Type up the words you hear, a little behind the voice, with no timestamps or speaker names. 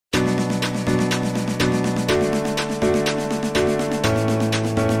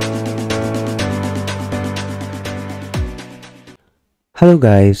Hello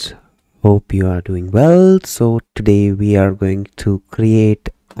guys, hope you are doing well. So today we are going to create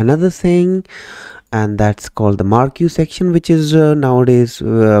another thing, and that's called the marquee section, which is nowadays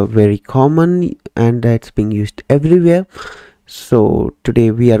very common and it's being used everywhere. So today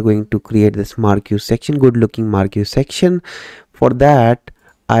we are going to create this marquee section, good looking marquee section. For that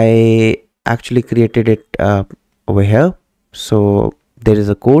I actually created it over here. So there is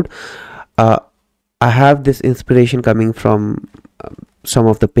a code. uh, I have this inspiration coming from some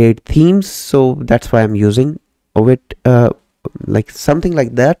of the paid themes, so that's why I'm using it like something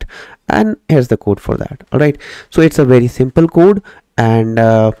like that, and here's the code for that. All right, so it's a very simple code, and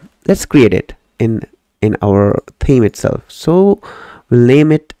let's create it in our theme itself. So we'll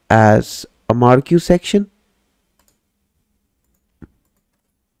name it as a marquee section.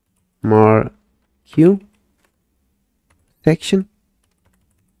 Marquee section.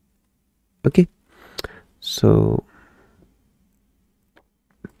 Okay, so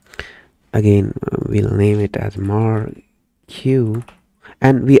again we'll name it as marquee,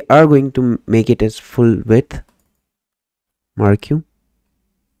 and we are going to make it as full width marquee,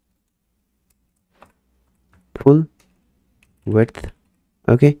 full width.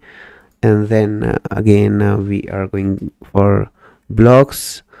 Okay, and then again we are going for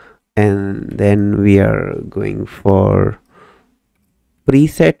blocks, and then we are going for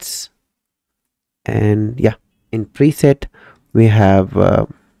presets. And yeah, in preset we have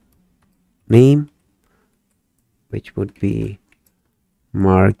name, which would be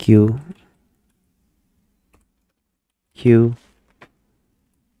marquee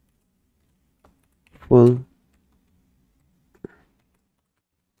full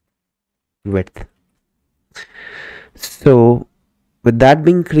width. So with that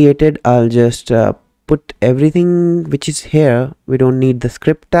being created, I'll just put everything which is here. We don't need the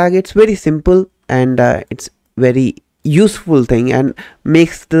script tag. It's very simple, and it's very useful thing and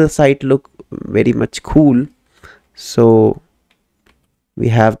makes the site look very much cool. So we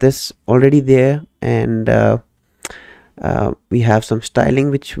have this already there, and we have some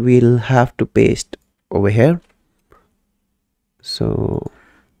styling which we'll have to paste over here. So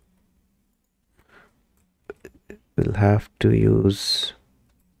we'll have to use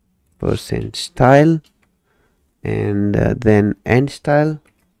 %style, and then end style,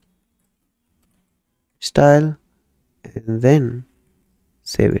 and then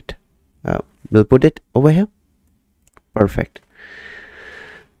save it. We'll put it over here. Perfect.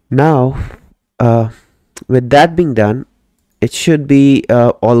 Now with that being done, it should be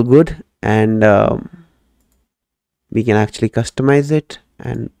all good, and we can actually customize it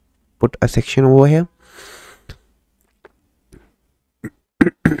and put a section over here.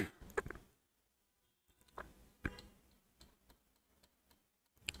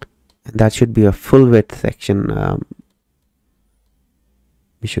 And that should be a full width section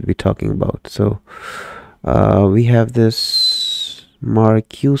we should be talking about. So we have this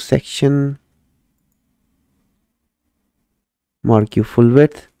marquee section, marquee full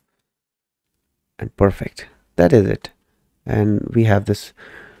width, and perfect. That is it. And we have this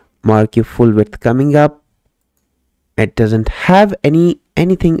marquee full width coming up. It doesn't have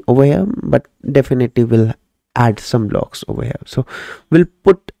anything over here, but definitely will add some blocks over here. So we'll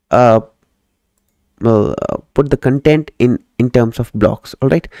put put the content in terms of blocks. All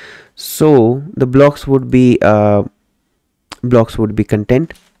right, so the blocks would be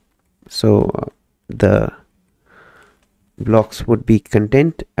content. So the blocks would be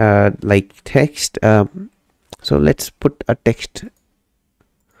content like text. So let's put a text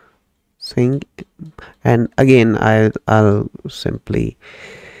thing, and again I'll simply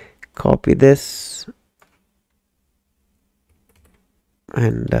copy this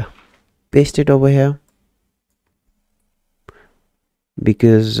and paste it over here,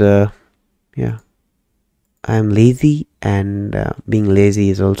 because yeah, I'm lazy, and being lazy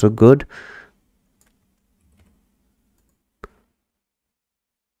is also good.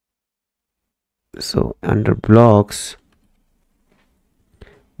 So under blocks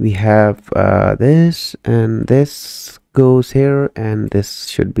we have this, and this goes here, and this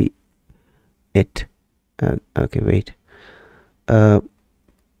should be it. Okay, wait,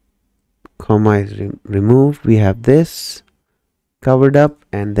 comma is removed. We have this covered up,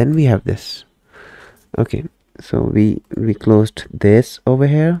 and then we have this. Okay, so we closed this over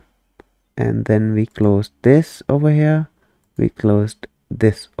here, and then we closed this over here, we closed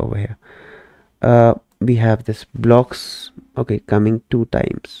this over here. We have this blocks, okay, coming 2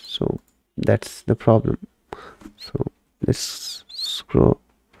 times, so that's the problem. So let's scroll.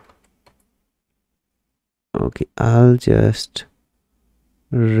 Okay, I'll just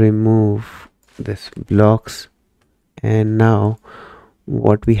remove this blocks, and now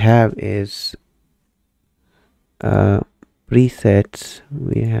what we have is presets.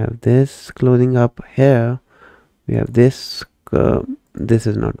 We have this closing up here. We have this. This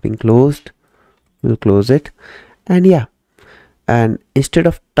is not being closed. We'll close it. And yeah, and instead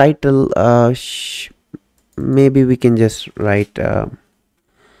of title, maybe we can just write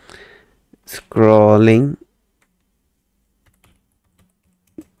scrolling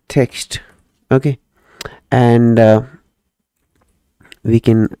text. Okay, and we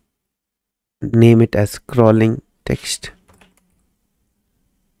can name it as scrolling text.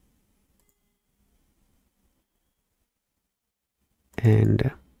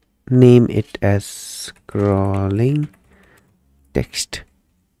 And name it as scrolling text.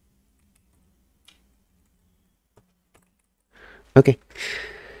 Okay,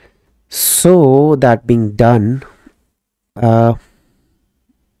 so that being done, yeah,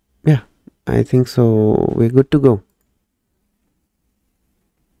 I think so we're good to go.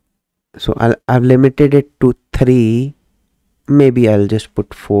 So I've limited it to 3. Maybe I'll just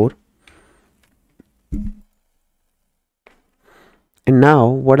put 4. And now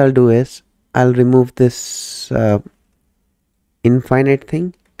what I'll do is I'll remove this infinite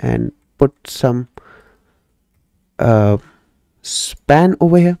thing and put some span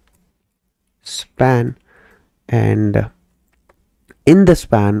over here. Span. And in the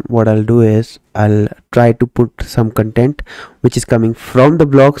span, what I'll do is I'll try to put some content which is coming from the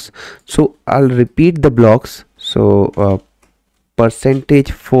blocks. So I'll repeat the blocks. So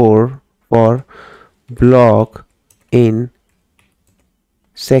 %4 for block in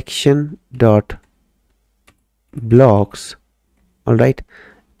section dot blocks. All right,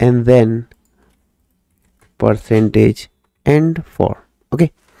 and then %end for.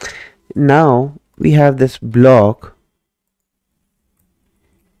 Okay, now we have this block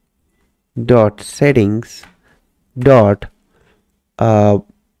dot settings dot now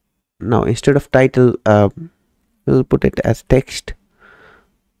instead of title we'll put it as text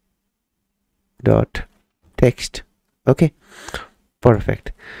dot text. Okay,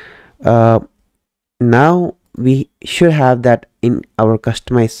 perfect. Now we should have that in our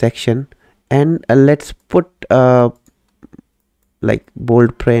customized section, and let's put like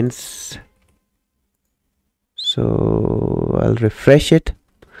bold prints. So I'll refresh it,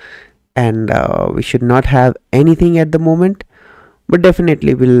 and we should not have anything at the moment, but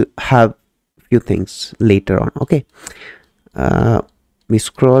definitely we'll have few things later on. Okay, we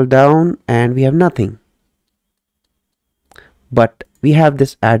scroll down and we have nothing, but we have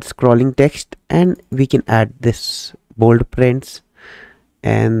this add scrolling text, and we can add this bold prints.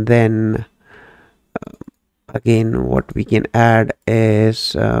 And then again, what we can add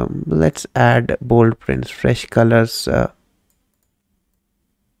is let's add bold prints, fresh colors,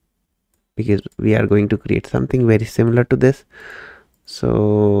 because we are going to create something very similar to this.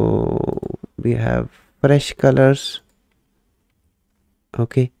 So we have fresh colors.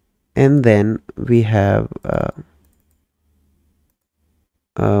 Okay, and then we have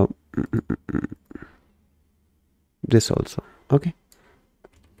this also. Okay,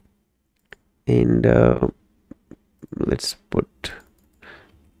 and let's put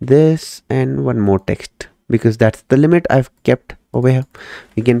this and one more text, because that's the limit I've kept over here.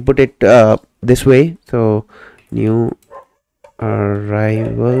 We can put it this way. So new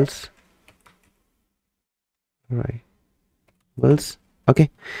arrivals. Okay,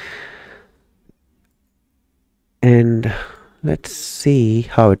 and let's see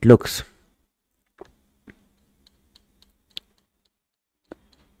how it looks.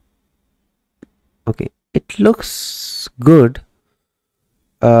 Okay, it looks good,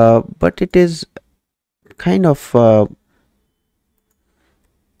 but it is kind of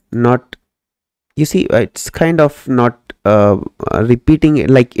not, you see, it's kind of not repeating it.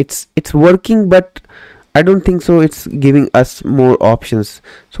 Like it's working, but I don't think so it's giving us more options.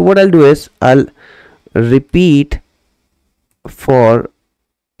 So what I'll do is I'll repeat for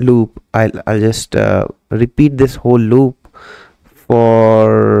loop. I'll just repeat this whole loop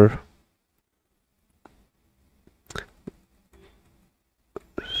for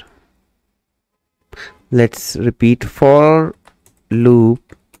let's repeat for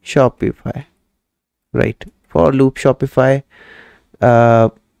loop Shopify, right? For loop Shopify.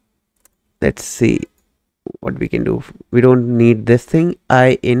 Let's see what we can do. We don't need this thing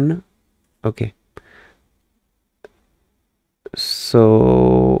I in. Okay,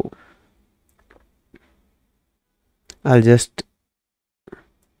 so I'll just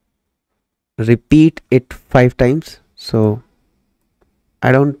repeat it 5 times. So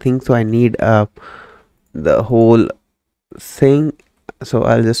I don't think so I need the whole thing. So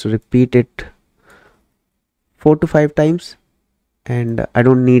I'll just repeat it 4 to 5 times. and I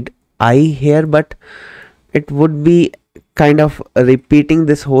don't need I here, but it would be kind of repeating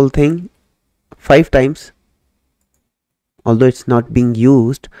this whole thing 5 times, although it's not being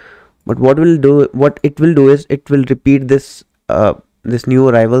used. But what it will do is it will repeat this this new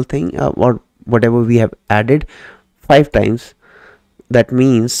arrival thing, or whatever we have added 5 times. That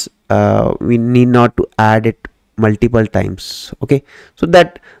means we need not to add it multiple times. Okay, so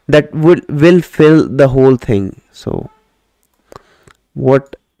that will fill the whole thing. So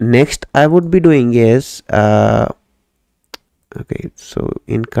what next I would be doing is okay, so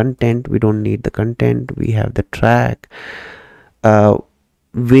in content we don't need the content, we have the track,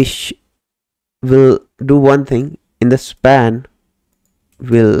 which will do one thing. In the span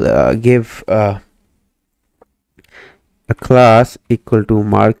we'll give a class equal to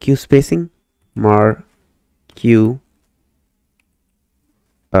marquee spacing, marquee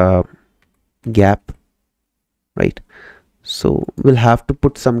gap, right? So we'll have to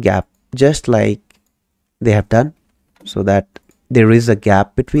put some gap, just like they have done, so that there is a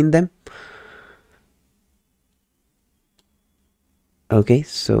gap between them. Okay,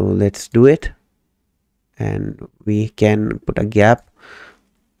 so let's do it, and we can put a gap,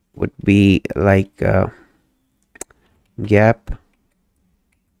 would be like gap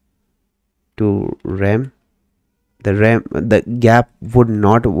to rem. The gap would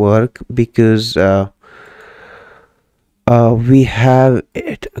not work because we have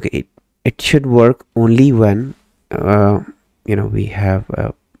it. Okay, it should work only when we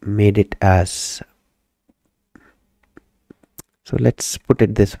have made it as. So let's put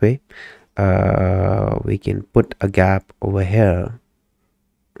it this way. We can put a gap over here.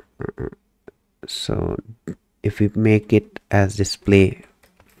 So if we make it as display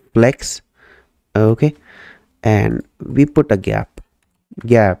flex, okay, and we put a gap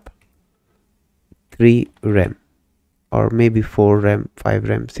 3 rem, or maybe 4 rem, 5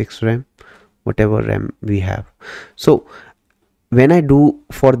 rem, 6 rem, whatever rem we have. So when I do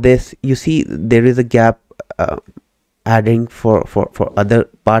for this, you see there is a gap adding for other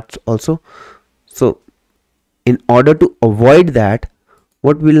parts also. So in order to avoid that,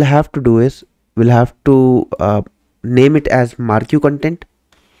 what we'll have to do is we'll have to name it as marquee content,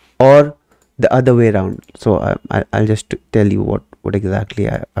 or the other way around. So I'll just tell you what exactly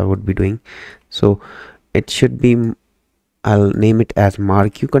I would be doing. So it should be, I'll name it as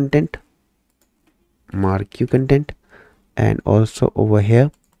marquee content, and also over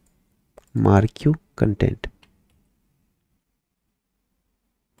here marquee content.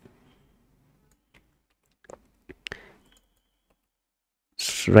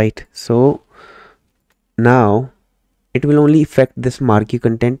 Right, so now it will only affect this marquee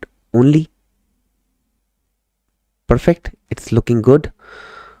content only. Perfect, it's looking good.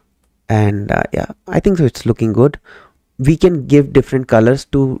 And yeah, I think so, it's looking good. We can give different colors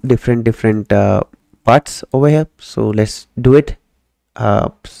to different parts over here. So let's do it.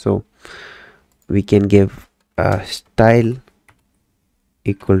 So we can give style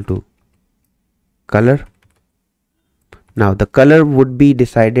equal to color. Now the color would be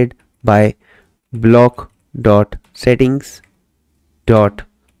decided by block dot settings dot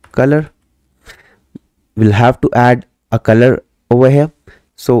color. We'll have to add a color over here.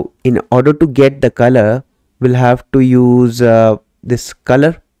 So in order to get the color, we'll have to use this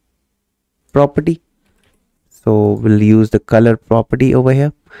color property. So we'll use the color property over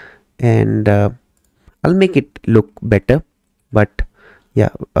here, and I'll make it look better, but yeah,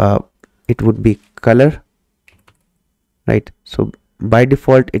 it would be color, right? So by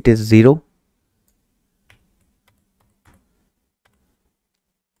default it is 0.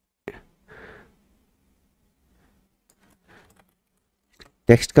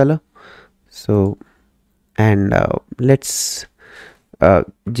 Text color. So and let's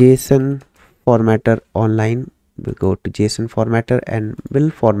JSON formatter online. We'll go to JSON formatter and we'll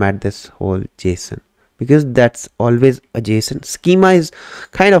format this whole JSON, because that's always a JSON. Schema is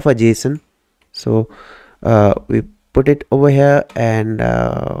kind of a JSON. So we put it over here, and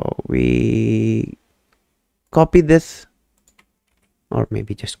we copy this, or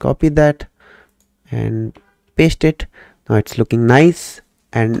maybe just copy that and paste it. Now it's looking nice,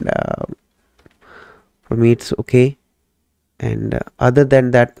 and for me it's okay. And other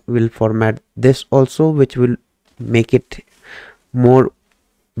than that, we'll format this also, which will make it more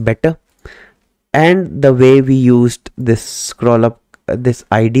better. And the way we used this scroll up, this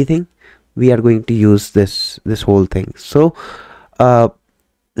ID thing, we are going to use this whole thing. So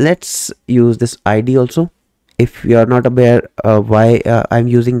let's use this ID also. If you are not aware why I'm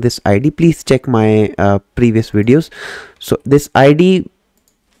using this ID, please check my previous videos. So this ID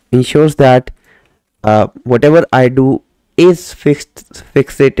ensures that whatever I do is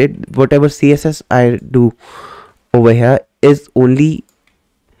fixated. Whatever CSS I do over here is only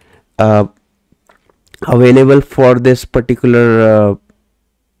uh, available for this particular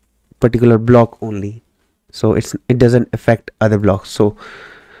block only, so it doesn't affect other blocks. So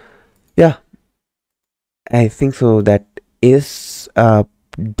yeah, I think so that is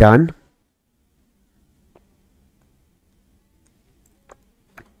done.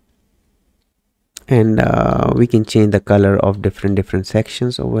 And we can change the color of different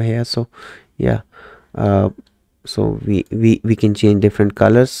sections over here. So yeah, so we can change different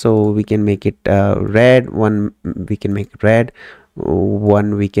colors. So we can make it red, one we can make red,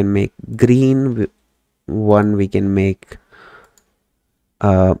 one we can make green, one we can make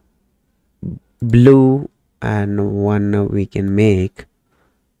blue, and one we can make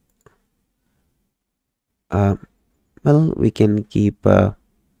well, we can keep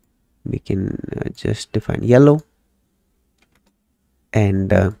we can just define yellow.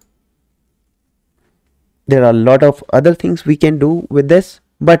 And there are a lot of other things we can do with this,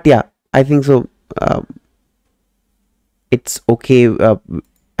 but yeah, I think so it's okay.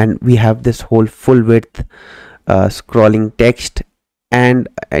 And we have this whole full width scrolling text, and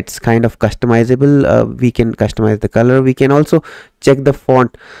it's kind of customizable. We can customize the color, we can also check the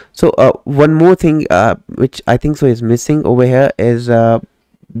font. So one more thing which I think so is missing over here is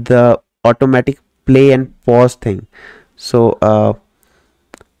the automatic play and pause thing. So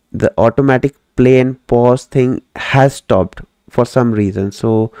the automatic play and pause thing has stopped for some reason.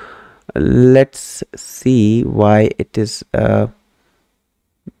 So let's see why it is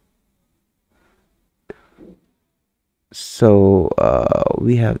so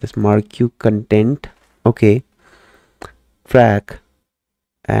we have this marquee content, okay, track,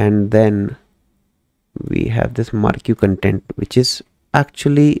 and then we have this marquee content, which is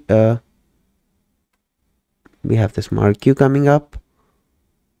actually we have this marquee coming up,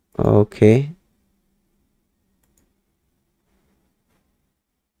 okay.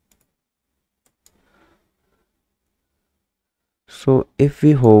 So if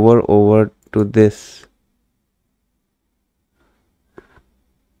we hover over to this,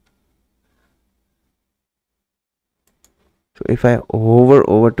 so if I hover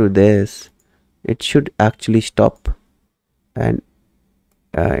over to this, it should actually stop, and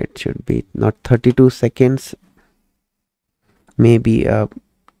it should be not 32 seconds, maybe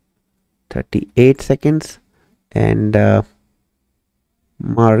 38 seconds. And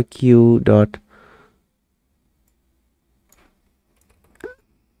marquee dot,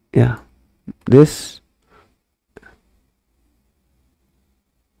 yeah, this,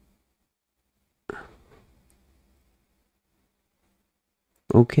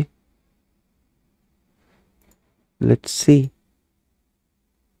 okay, let's see.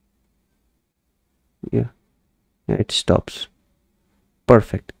 Yeah, it stops.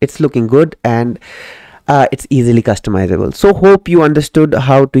 Perfect, it's looking good, and it's easily customizable. So hope you understood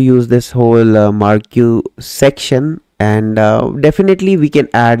how to use this whole marquee section, and definitely we can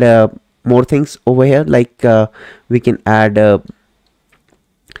add more things over here, like we can add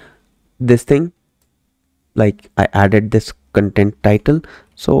this thing, like I added this content title.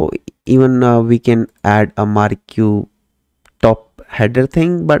 So even we can add a marquee top header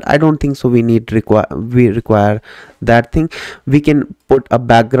thing, but I don't think so we require that thing. We can put a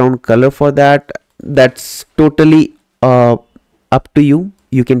background color for that. That's totally up to you.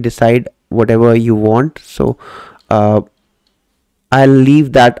 You can decide whatever you want. So I'll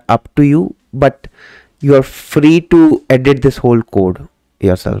leave that up to you, but you're free to edit this whole code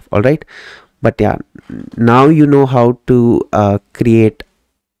yourself, all right? But yeah, now you know how to create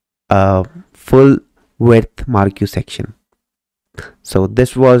a full width marquee section. So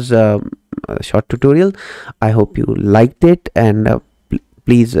this was a short tutorial. I hope you liked it, and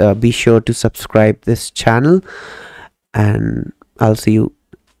please be sure to subscribe this channel, and I'll see you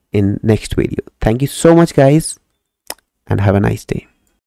in next video. Thank you so much guys, and have a nice day.